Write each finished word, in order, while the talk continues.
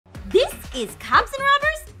is Cops and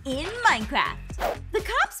Robbers in Minecraft. The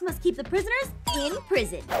cops must keep the prisoners in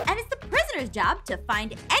prison, and it's the prisoner's job to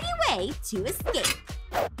find any way to escape.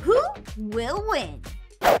 Who will win?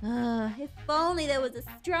 If only there was a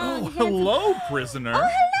strong hello, prisoner. Oh,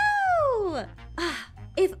 hello!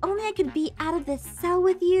 If only I could be out of this cell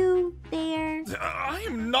with you there. I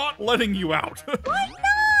am not letting you out. Why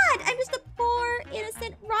not? I'm just a poor,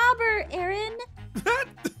 innocent robber, Aaron. That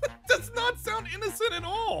does not sound innocent at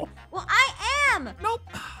all. Well, I am. Nope,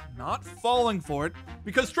 not falling for it.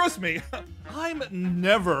 Because trust me, I'm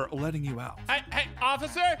never letting you out. Hey,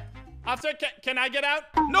 officer! Officer, can I get out?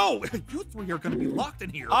 No, you three are gonna be locked in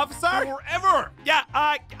here. Officer? Forever. Yeah,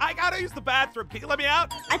 I gotta use the bathroom. Can you let me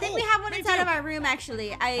out? I think we have one inside of our room, actually.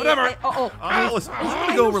 Whatever. Listen, I'm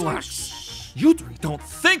gonna go relax. You three don't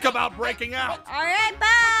think about breaking out. All right,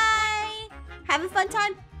 bye. Have a fun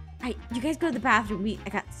time. All right, you guys go to the bathroom. I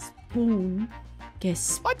got Spoon.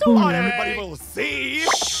 Guess I don't want everybody will see.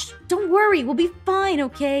 Shh, don't worry. We'll be fine,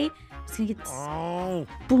 okay? I'm just gonna get the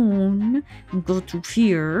Spoon and go through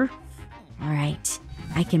here. All right,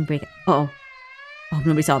 I can break it. Uh-oh. Oh,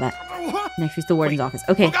 nobody saw that. Next is the warden's office.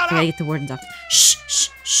 Okay, I gotta get the warden's office. Shh, shh,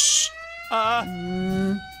 shh. I'm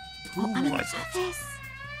in the office.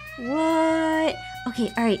 What?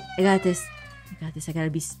 Okay, all right, I got this. I gotta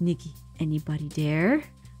be sneaky. Anybody there?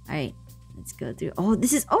 All right, let's go through. Oh,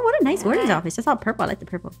 what a nice warden's office. That's all purple. I like the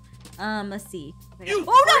purple. Let's see. Oh, no.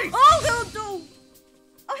 Oh, no.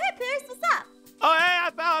 Oh, hey, Pierce, what's up? Oh, hey,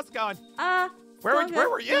 how's it going? Where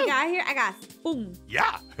were you? I got here. I got Spoon.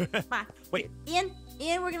 Yeah. Wait. Ian,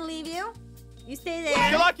 we're gonna leave you. You stay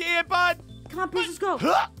there. Good luck, Ian, bud. Come on, Pierce, let's go.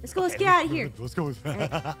 Let's get out of here. Let's go.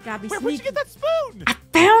 Gotta be sneaky. Where'd you get that spoon? I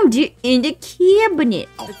found it in the cabinet.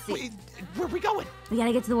 Let's see. Wait, where are we going? We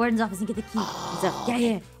gotta get to the warden's office and get the key.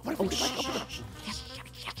 Yeah. Okay.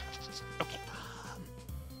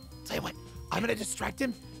 Tell you what, I'm gonna distract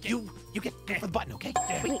him. You get for the button, okay?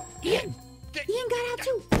 Wait, Ian got out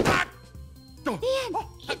too. Ian,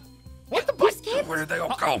 hit the button. Escape. Where did they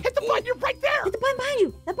all go? Hit the button. You're right there. Hit the button behind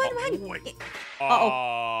you. That button behind you. Wait.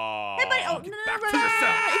 Uh-oh. Hey, buddy. Oh, no. Back to your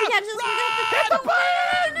cell. If you catch this, Hit the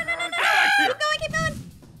button. No. Keep going.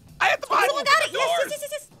 I hit the button. Someone got it.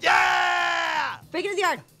 Yes. Yeah. Break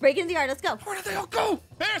into the yard. Let's go. Where did they all go?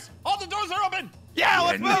 Pierce, all the doors are open. Yeah,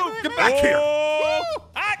 let's move. Get back here.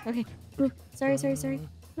 Okay. Ooh, sorry.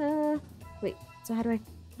 Wait. So how do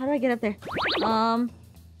I get up there?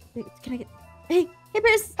 Wait, can I get? Hey,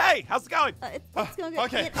 Pierce. Hey, how's it going? It's going good.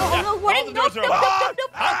 Okay. Ian, no, warning. All the doors are open.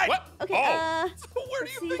 Nope. Hey. What? Okay. Where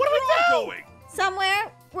do you think What do we we're all do? going?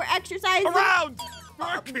 Somewhere we're exercising. Around.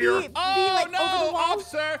 Back Be here. like Oh, over the no, wall.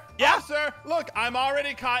 officer. Yeah? Officer, look, I'm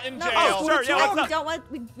already caught in jail. Oh, sure, yeah, what's up?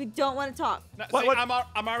 We don't want to talk. No, What- see, what-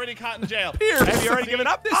 I'm already caught in jail. Pierce, Have you already given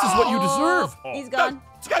up? This is what you deserve. He's gone.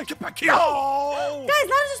 Get back here. Oh. Guys,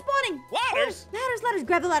 ladders are spawning. Ladders? Ladders.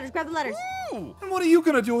 Grab the ladders. Ooh. And what are you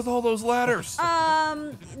gonna do with all those ladders? Don't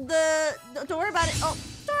worry about it. Oh,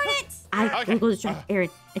 darn it. I Okay. will go distract Aaron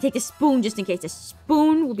and take the spoon just in case. The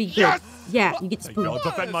spoon will be good. Yes! Yeah, you get the spoon. I'll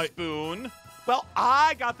defend my spoon. Well,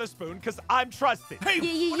 I got the spoon because I'm trusted. Hey,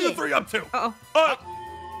 Yeah. what are you three up to? Uh-oh.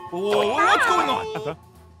 Whoa, what's going on?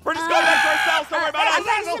 We're just going back to our cells. Don't worry I'm about it.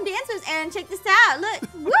 practicing some dancers, Aaron. Check this out. Look.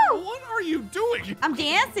 Woo. What are you doing? I'm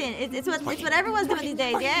dancing. It's what everyone's doing these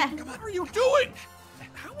days. Yeah. What are you doing?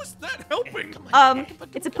 How is that helping?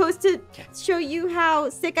 It's supposed to show you how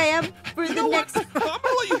sick I am for the next. I'm gonna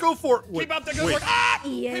let you go for it. Keep up the good work. Ah!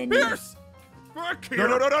 Ian. Hey, Pierce! Back here!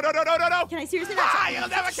 No. Can I seriously not? Ah, you'll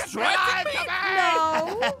never catch me alive. Come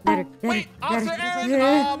No. Ladder. Wait, Officer Aaron,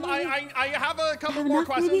 I have a couple more enough,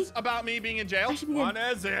 questions maybe? about me being in jail. I should be What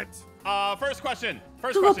good. is it? First question.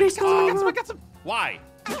 Go, Pierce, go. I got some. Why?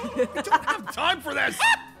 We don't have time for this.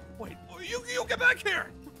 Wait, you get back here.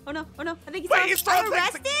 Oh no. I think Wait, he's he's throwing I'm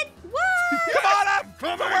things. arrested. What? Come on up.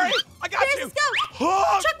 Don't worry. I got Pierce, you. let's go.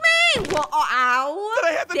 Oh, Chuck me. Whoa, ow. did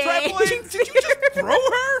I hit the Dang. trampoline? Did you just throw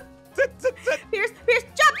her? Pierce,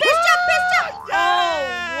 jump. Yeah! Oh,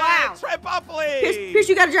 wow. Trampoline. Pierce,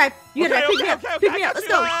 you gotta drive. You gotta Okay, drive. okay, Pick me I up. got Let's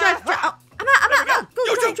you. go. Drive. Oh, I'm out. Go,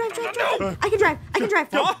 You drive. I can drive.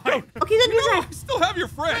 Fine. Okay, then you drive. I still have your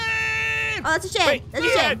friend. Oh, that's a shame. Wait, That's a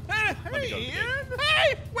shame. Hey, Ian.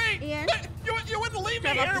 Hey, wait. Ian? You wouldn't leave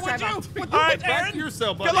me Drive here, off, would drive you? off. Would All you, right, Back Aaron? to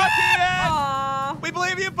yourself, buddy. Good luck, Ian. Aww. We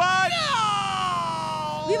believe you, bud.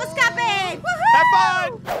 We will stop it. Have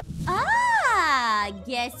fun.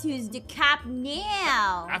 Guess who's the cop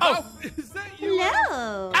now? Oh, Is that you?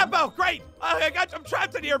 Hello. Aphmau, great. I'm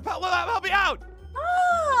trapped in here. Help me out.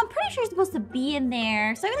 Oh, I'm pretty sure you're supposed to be in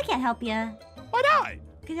there, so I really can't help you. Why not?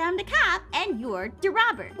 Because I'm the cop and you're the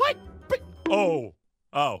robber. What? Oh.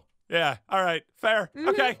 Yeah. All right. Fair.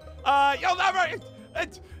 Okay. You'll never.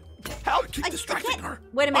 Help! Keep distracting her.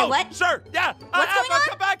 Wait a minute, what? Sure, yeah. What's going on?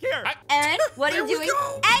 Come back here. Aaron, what are you doing?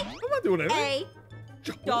 Hey! I'm not doing anything. Hey!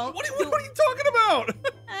 Don't What are you talking about?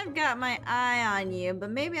 I've got my eye on you, but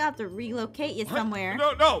maybe I'll have to relocate you somewhere.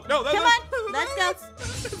 No. Come on, let's go.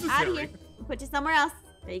 Necessary. Out of here. Put you somewhere else.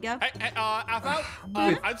 There you go. Hey, Aphmau,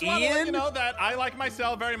 I just want to let you know that I like my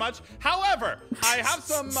cell very much. However, I have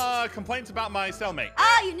some complaints about my cellmate.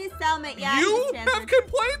 Oh, your new cellmate. Yeah. You he's a have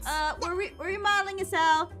complaints? we're remodeling a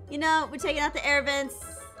cell. You know, we're taking out the air vents.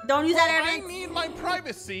 Don't use that air I vents. need my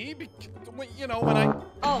privacy, you know, when I...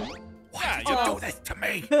 Oh. Yeah, Why did you do this to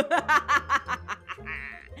me?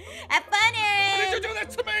 Have fun, Aaron. Why did you do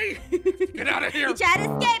this to me? Get out of here. You try to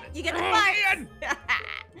escape, you get a fart. Ian.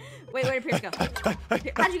 Wait, where did Pierce go?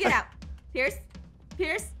 How'd you get out? Pierce?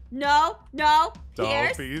 No. Pierce?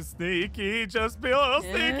 Don't be sneaky, just be a little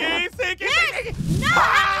sneaky. Pierce! No!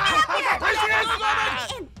 How'd you get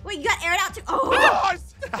up here? Wait, you got Aaron out too? Oh!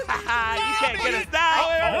 You can't get us now.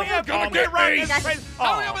 Oh, you're gonna get me. Hurry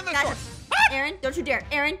up in this door. Gotcha. Aaron, don't you dare.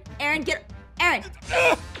 Aaron, get... Aaron!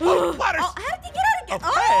 Ladders. Oh, how did he get out again?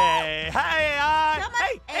 Oh! Hey, Come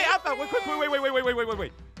on, hey, Aphmau,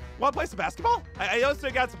 wait. Want to play some basketball? I also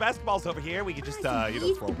got some basketballs over here. We could just, throw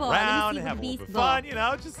Beast-ball. around Let me see and have a the little bit of beast-ball. fun,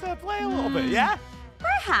 just play a little bit, yeah?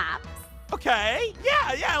 Perhaps. Okay,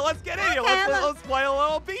 yeah, let's get in here. Okay, Let's play a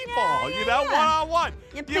little beanball, yeah. one-on-one.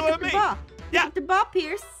 You pick You up and the me. ball. Yeah. Pick up the ball,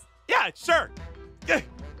 Pierce. Yeah, sure.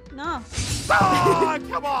 No. Oh,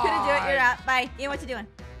 come on. Couldn't do it. You're out. Bye. Ian, what you doing?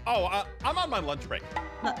 Oh, I'm on my lunch break.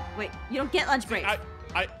 No, wait. You don't get lunch breaks.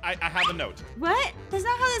 I have a note. What? That's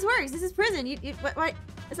not how this works. This is prison. What?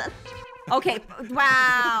 Is that... Okay.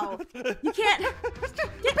 Wow. You can't.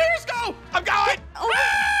 Get Pierce, go! I'm going. Oh.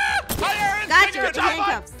 Hi, Aaron. Got Good your job, bud.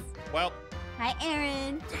 handcuffs. Well, Hi,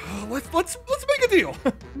 Aaron. Let's make a deal.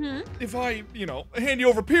 Hmm? If I, hand you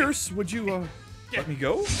over Pierce, would you let me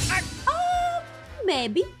go?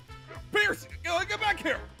 Maybe. Pierce, get back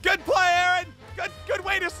here. Good play, Aaron. Good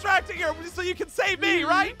way distracting her so you can save me,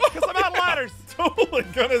 right? Because I'm out of ladders. Totally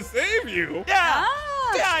gonna save you. Yeah.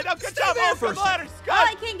 Oh. Yeah, no, good Stay job. there Oh, for a some second. ladders. Good. Oh,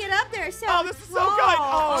 I can't get up there. So. Oh, this is so good.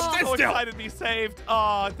 Oh, I'm Stand so still. excited to be saved.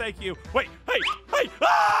 Oh, thank you. Wait. Hey.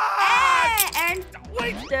 Ah! Hey, Aaron.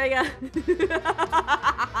 Wait. There you go.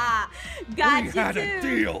 Got We you had a too.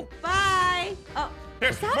 deal. Bye. Oh.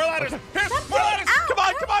 Pierce, Stop. more ladders. Pierce, Stop more getting ladders. out. Come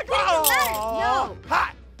on. Ladders. No.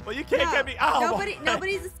 Ha! Well, you can't No. get me. Oh,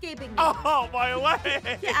 Nobody's escaping me. Oh, my leg.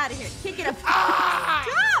 Get out of here. Kick it up. Ah!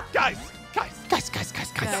 Stop. Guys. Guys.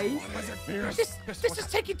 This is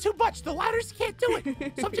taking too much. The ladders can't do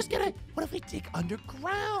it. So I'm just gonna. What if we dig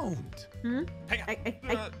underground? Hang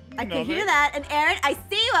on. I can hear that. And Aaron, I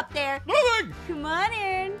see you up there. Nothing. Come on,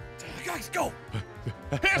 Aaron. Guys, go.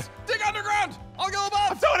 Pierce, dig underground. I'll go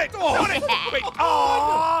above. I'm doing it. Oh. Doing it. Wait.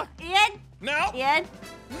 Oh. Ian. No. Ian.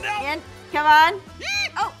 No. Ian. Come on.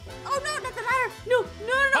 Oh no, not the ladder.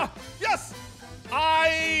 No. Yes.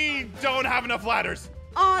 I don't have enough ladders.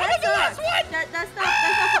 Oh, I'm that's the last not. one. That's not.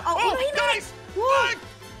 Oh, he guys.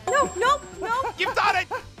 Whoa. No. You've done it.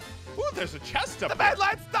 Ooh, there's a chest up The there. bed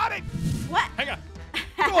line's done it. What? Hang on.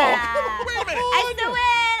 Oh, Wait a minute. I still win.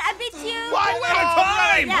 I beat you. One at a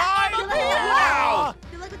time. Yeah. Good luck with the Wow.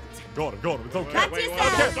 Good luck with the Got it. It's okay. Back to wait, your wait,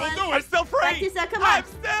 cell. okay, don't do I'm still free. Back to your cell. Come on. I'm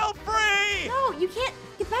still free. No, you can't.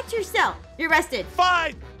 Get back to your cell. You're arrested.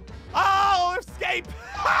 Fine. I'll escape.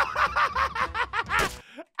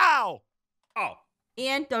 Ow. Oh.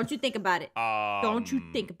 Ian, don't you think about it. Don't you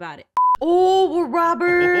think about it. Oh, we're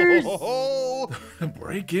robbers.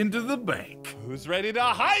 Break into the bank. Who's ready to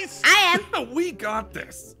heist? I am. We got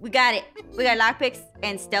this. We got it. We got lockpicks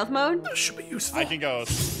and stealth mode. This should be useful. I can go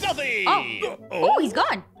stealthy. Oh, he's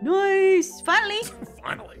gone. Nice. Finally.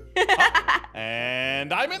 Finally.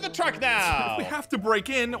 And I'm in the truck now. If we have to break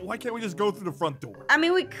in, why can't we just go through the front door? I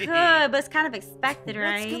mean, we could, but it's kind of expected,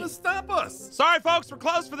 right? What's gonna stop us? Sorry, folks. We're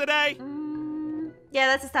closed for the day. Yeah,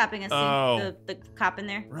 that's stopping us. see? Oh. The cop in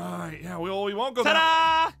there. Right. Yeah. We won't go.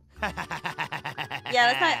 That. Ta-da!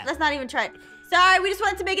 Yeah, let's not even try it. Sorry, we just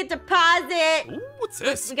wanted to make a deposit. Ooh, what's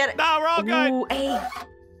this? We got it. No, we're all good. Ooh, hey.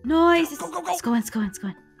 Nice. Go. Let's go in.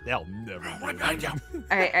 They'll never. Right behind you.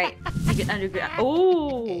 All right. Take it underground.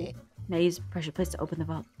 Oh. Now use pressure plates to open the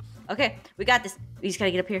vault. Okay, we got this. We just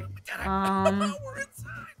gotta get up here. We're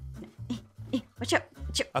inside. Watch out.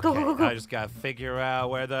 Okay, Go. I just gotta figure out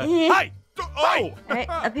where the. Eh. Hey! Oh! All right,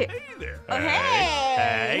 up here. Hey there. Oh,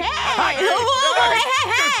 hey. Hey.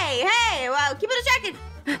 Hey. Wow, keep it distracted.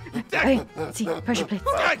 Hey, see, pressure plates.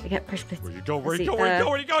 I got pressure plates. Where you go? Let's see,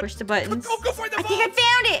 Where you going? Push the buttons. Go find the I think I vault.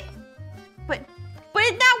 found it. But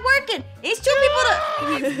it's not working. It needs two people to.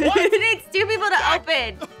 It needs two people to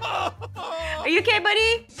open. Are you okay,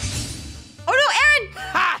 buddy? Oh no, Aaron!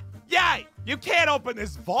 Ha! Yeah, you can't open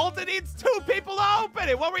this vault. It needs 2 people to open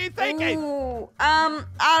it. What were you thinking? Ooh, I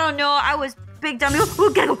don't know. I was big dummy. Oh,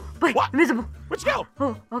 gotta go. Bye. What? Invisible. Where'd you go?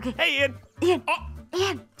 Oh, okay. Hey, Ian. Ian. Oh.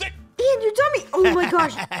 Ian, you dummy. Oh my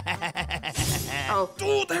gosh. Oh.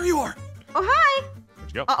 Oh, there you are. Oh, hi. Where'd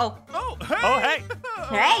you go? Uh-oh. Oh, hey. Oh, hey.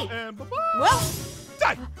 Hey. And bye-bye. Well,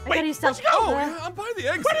 Dad, I wait, gotta use where'd you stealth. go? Oh, yeah, I'm by the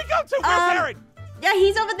exit. Where'd he go to? Where's Aaron? yeah,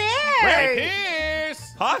 he's over there. Hey, Pierce!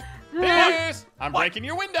 Huh? Pierce! I'm breaking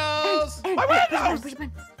your windows! Aaron, My Aaron,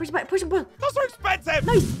 windows! Push the button. Push the button. Those are expensive.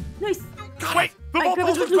 Nice. Wait, the Alright, vault grab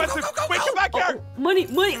is it, go, expensive. go, Wait, go. come back here. Oh, money.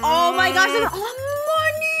 Oh my gosh, there's all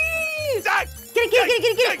money. Dad, Get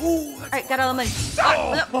it. Oh, All right, got all the money.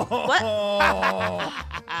 Oh. What?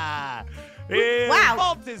 Wow. The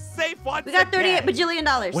vault is safe once We got again. $38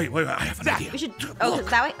 bajillion. Wait, I have an idea. We should. Oh, Look,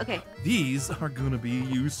 that way. Okay. these are gonna be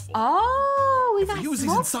useful. Oh, we got If we use these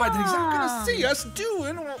smoke inside, then he's not gonna bombs. see us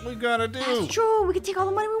doing what we gotta do. That's true. We can take all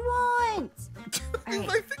the money we want. I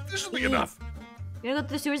Alright. think this should be Ian. enough. You gonna go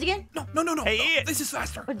through the sewers again? No. Hey, no, Ian. this is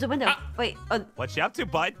faster. What's the window? Wait. What you up to,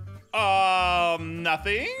 bud?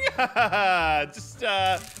 Nothing. just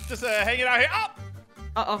hanging out here.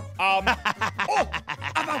 Uh-oh. Oh,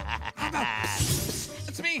 Aphmau.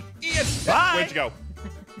 It's me, Ian. Bye. Where'd you go?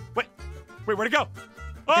 Wait, where'd it go?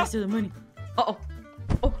 Gotta Oh, steal the money. Uh-oh.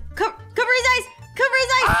 Oh, cover his eyes. Cover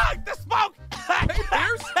his eyes. ah, the smoke. Hey,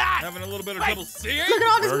 Pierce. Having a little bit of trouble seeing? Look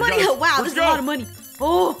at all this There we money. go. Wow, Let's this is go. a lot of money.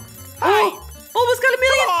 Oh. Hey. Almost got a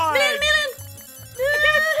million. Come on. Million.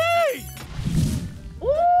 Hey. Ooh,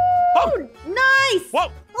 Oh. nice. Whoa,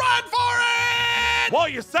 Run for it! whoa,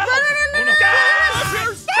 you settled. No. Ah,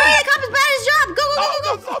 Pierce. Hurry, the cop is bad at his job. Go.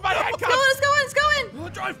 Oh, no, my head Let's comes. go in. Oh,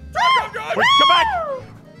 drive. Wait, come back.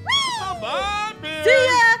 Come on, Pierce. See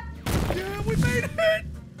ya. Yeah, we made it.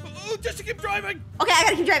 Oh, just to keep driving. Okay, I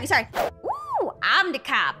gotta keep driving. Sorry. Ooh, I'm the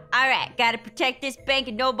cop. All right, gotta protect this bank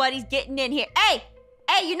and nobody's getting in here. Hey,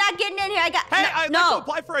 you're not getting in here. I got. Hey, I'd like to no.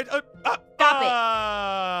 apply for it. Stop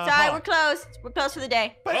it. Sorry, we're closed. We're closed for the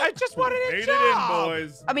day. But I just wanted a Made job. it in,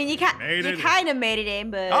 boys. I mean, you Made it in. kind of made it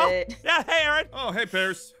in, but Oh, yeah. Hey, Aaron. Oh, hey,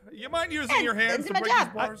 Pierce. You mind using Hey, your hands it's to my break these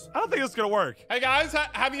job. bars? I don't think this is gonna work. Hey guys,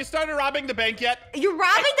 have you started robbing the bank yet? you're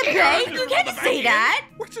robbing the bank. You can't say that.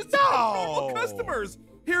 We're just No. normal customers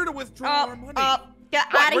here to withdraw our money. Get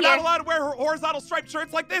What, out of we're not here. allowed to wear horizontal striped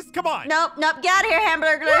shirts like this? Come on. Nope. Get out of here,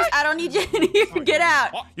 hamburglers. I don't need you in here. Get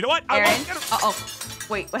out. Oh, You know what? I Aaron. won't get him. Uh-oh.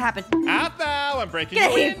 Wait, what happened? Aphmau, I'm breaking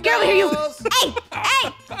Get your here. windows. Get over here, you.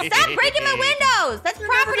 Hey, stop breaking my windows. That's You're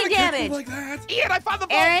never property gonna catch me damage. like that. Ian, I found the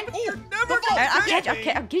vault. Aaron. You're never Aaron, gonna I'll catch get you.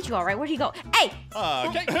 me. I'll get you all right. Where'd he go? Hey,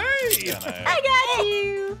 Okay. Hey. I got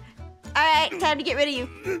you. All right, time to get rid of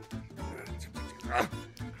you.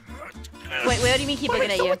 Wait, what do you mean keep looking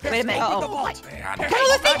at you? Wait a minute. Open the Uh-oh. vault, man. What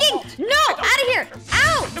was I thinking? No, out of here.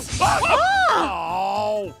 Out. Oh,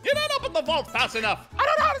 Oh. You didn't open the vault fast enough. I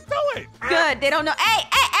don't know how to do it. good. They don't know. Hey,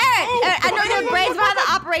 Aaron. I know you're the brains behind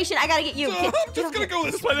the operation. I gotta get you. I'm just gonna go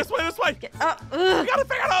This way, this way, this way. Ugh. We gotta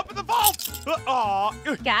figure out how to open the vault. Aw.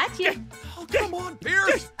 Got you. Oh, come on,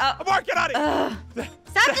 Pierce. I'm working on it.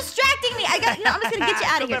 Stop distracting me. I'm just gonna get you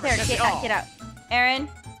out of here. You'll never There, get out. Aaron,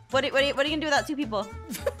 what are you gonna do without 2 people?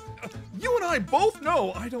 You and I both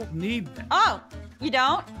know I don't need them. Oh, you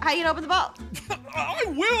don't? How you gonna open the vault? I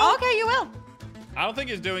will. Okay, you will. I don't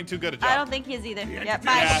think he's doing too good a job. I don't think he is either. Yep, Yeah,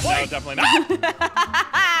 bye. no, definitely not.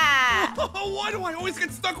 Why do I always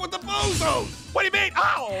get stuck with the bozos? What do you mean?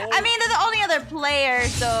 Ow. I mean, they're the only other player,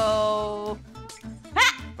 so.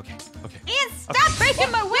 Ha! Okay. Ian, stop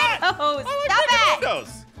breaking my windows! Oh, Stop breaking it!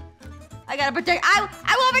 windows. I gotta protect. I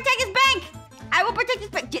will protect his bank. I will protect his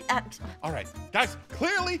bank. Get out. All right, guys.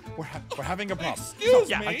 Clearly, we're having a problem. Excuse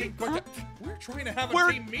yeah, me. I think We're trying to have a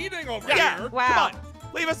We're- team meeting over Yeah. here. Wow. Come on.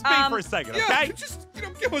 Leave us be for a second, Yeah, okay? just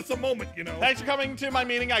give us a moment, Thanks for coming to my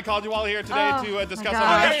meeting. I called you all here today Oh, to my discuss God.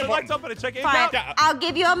 something Okay, very so let's important. open a checking Fine. account. Yeah. I'll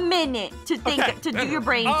give you a minute to think Okay. to do your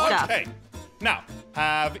brain stuff. Okay. Now,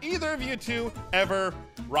 have either of you two ever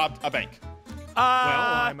robbed a bank? Well,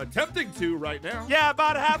 I'm attempting to right now. Yeah,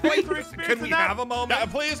 about halfway through experience. Can we have a moment? Now,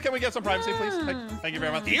 please, can we get some privacy, please? Thank you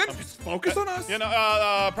very much. Ian, just focus on us. You know,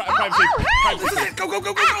 privacy. oh, hey! privacy. Go.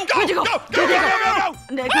 Where'd you go? Go.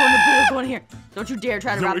 No, go in here. Don't you dare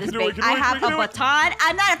try to Do it, rob we this can do it, bank. we can I do it, have we can a do it. baton.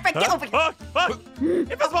 I'm not afraid. Get over here.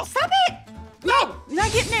 Invisible. Stop it! No, you're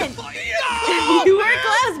not getting in. No! You were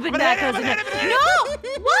close, but not hit him, close I'm enough. hit him.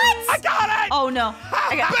 No! What? I got it. Oh no!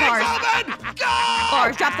 I got bars. Go!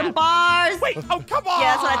 Bars. Drop some bars. Wait. Oh, come on.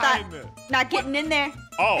 Yeah, that's what I thought. Not getting in there.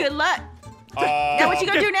 Oh. Good luck. Now what you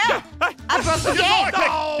gonna do now? I broke the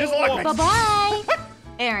game. Here's the lockpick. Bye bye.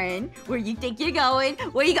 Aaron, where you think you're going?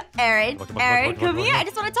 Where you go? Aaron, Aaron, come here. I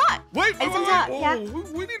just want to talk. Wait, I just want to talk. whoa, Yeah.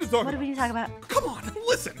 whoa, we need to talk. What do we need to talk about? Come on,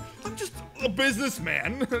 listen. I'm just a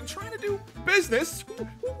businessman trying to do business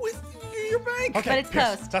with your bank. Okay, But it's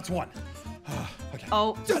yes, closed. That's one. Okay.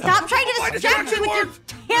 Oh, stop trying to Why did distract you me with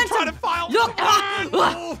your I'm trying to tantrum. file. Look,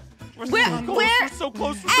 where? We're so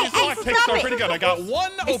close to Hey, this. hey, Okay, stop so it. pretty good. I got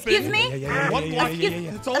one open. Excuse me? One block. yeah.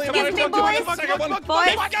 It's only a matter of Excuse me, time to boys. the second one.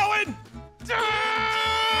 Boys. Keep going.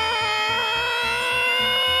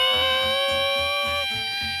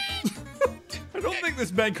 I don't think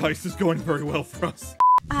this bank heist is going very well for us.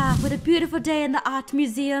 Ah, what a beautiful day in the art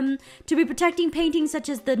museum to be protecting paintings such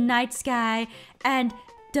as the night sky and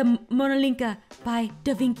the Mona Lisa by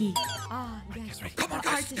Da Vinci. Ah, yes. Come on, The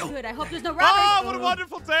guys, art is go. good. I hope there's no Oh, robbers. what a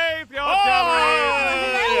wonderful day for your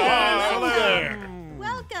hello there.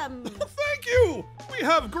 Welcome. Thank you. We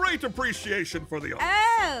have great appreciation for the art.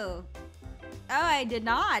 Oh. Oh, I did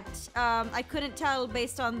not. I couldn't tell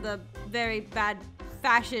based on the very bad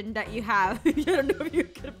fashion that you have. I don't know if you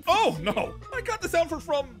could. Oh no, I got this outfit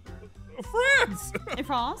from France. In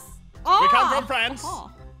France? Oh. We come from France. Oh.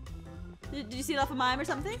 Did you see it off a mime or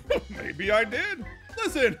something? Maybe I did.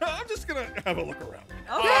 Listen, I'm just gonna have a look around.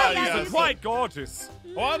 Okay, yes. It's quite gorgeous.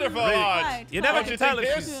 Wonderful. Right. You never What can you tell think,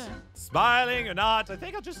 if Pierce? she's smiling or not. I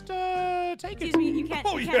think I'll just take Excuse it. me, you can't,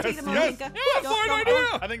 Oh you can't yes, take the Mona yes. Lisa. What a Don't- fine don't-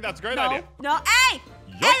 idea. I think that's a great No, idea. no, hey!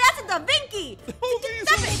 Hey, that's a Da Vinci! Oh, these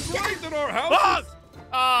Stop are it. great in our Ah! house.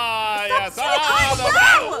 Ah, yes. Stop stealing Ah, art! the- No!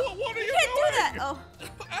 What are You you can't do that! doing? Oh,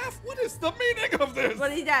 F, what is the meaning of this?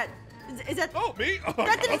 what is that? Is that... Oh, me? Oh,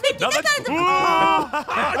 That's a God. Vinci! No, That's not a... that's-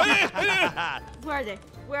 Oh. Where are they?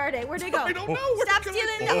 Where are they? Where'd they go? I don't know. Where Stop can I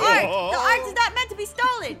stealing go? the art! The art is not meant to be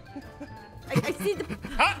stolen! I see the...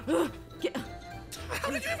 Huh? Get- How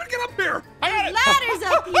did you even get up here? I got it. Ladders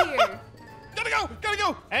up here! Gotta go. Gotta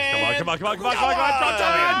go. Come on, And come on, come on, come on, come on, come on.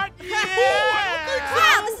 Drop, drop it.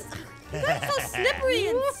 Wow, this is... You guys are so slippery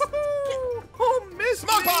and... Oh, Miss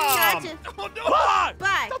Smoke bomb. Gotcha. Oh, no. Come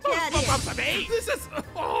Bye, get out of here. This is...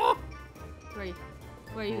 Oh. Where are you?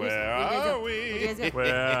 Where are you? Where you guys are go? we? Where you guys go?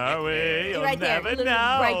 Where are we? You'll Right there, never literally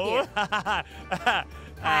know. right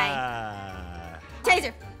Ah.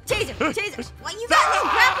 Taser! Taser! Taser! Why you got no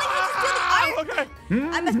grappling? You just do the art! Okay.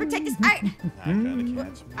 I must protect this art! Not gonna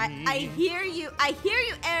catch me. I hear you. I hear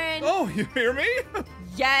you, Aaron. Oh, you hear me?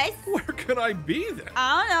 Yes. Where could I be then?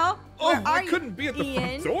 I don't know. Oh, Where are I you, couldn't be at the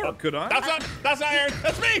Ian? front door, could I? That's not Aaron.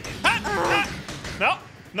 That's me. Ha, ha. No.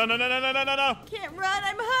 No. Can't run.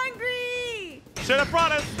 I'm hungry. Should have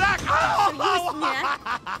brought a snack. Yeah.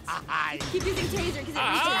 Keep using taser because it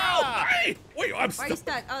Ah. Hey! Wait, I'm Why are you stuck.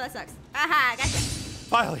 stuck? Oh, that sucks. Aha, gotcha.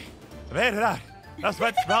 Finally, I made it out. That's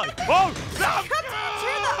meant to smell. Oh, stop! Cut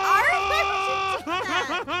through the art? Why would you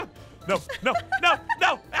do that?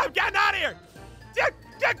 No! I'm getting out of here!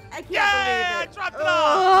 I can't Yeah! believe it. Dropped it Oh.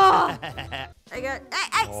 off! I got.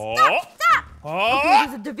 Hey, Oh. stop! Oh. Okay,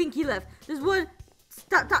 there's a Da Vinci left. There's one.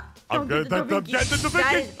 Stop. I'm Don't get the good. Da I'm Vinci. getting the Da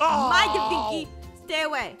That Vinci. is Oh. my Da Vinci. Stay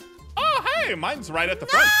away. Oh, hey, mine's right at the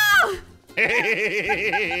front. No!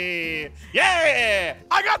 Yeah!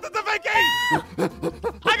 I got the Da Vinci!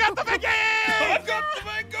 I got the Vinci! I've got the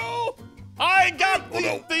mango! I got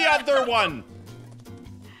the other one.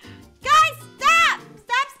 Guys, stop!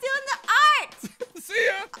 Stop stealing the art! See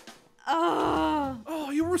ya! Oh, Oh,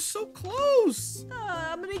 you were so close!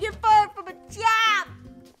 I'm gonna get fired from a job.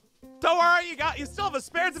 Don't worry, you still have a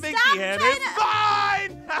spare Da Vinci Stop hand. trying It's to-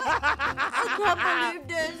 fine! I can't believe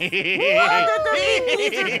this. What? The Da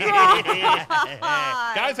Vinci's are gone.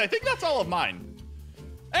 Guys, I think that's all of mine.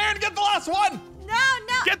 Aaron, get the last one. No.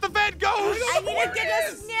 Get the Van Gogh! I need to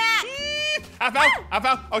get a snack.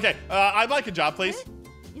 Aphmau. Okay, I'd like a job, please.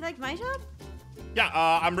 You like my job? Yeah,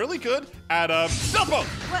 I'm really good at stealth mode.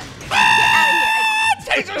 What? Get out of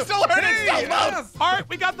here. Taser still hurting stealth mode. F, All right,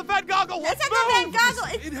 we got the Van Goggle. That's Let's not the Van move. Goggle.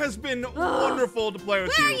 It's it has been wonderful to play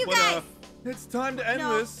with Where are you, you but guys? it's time to end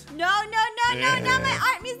no. this. No, not my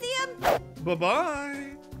art museum. Bye-bye.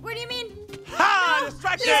 What do you mean? Ha!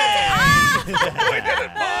 Distraction! Ah! We did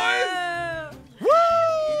it, boys! Woo!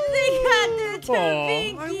 They got the Da Aw,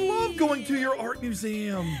 Vinci. I love going to your art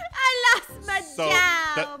museum. I lost my So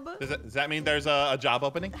job. does that mean there's a job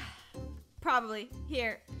opening? Probably.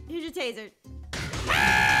 Here's your taser.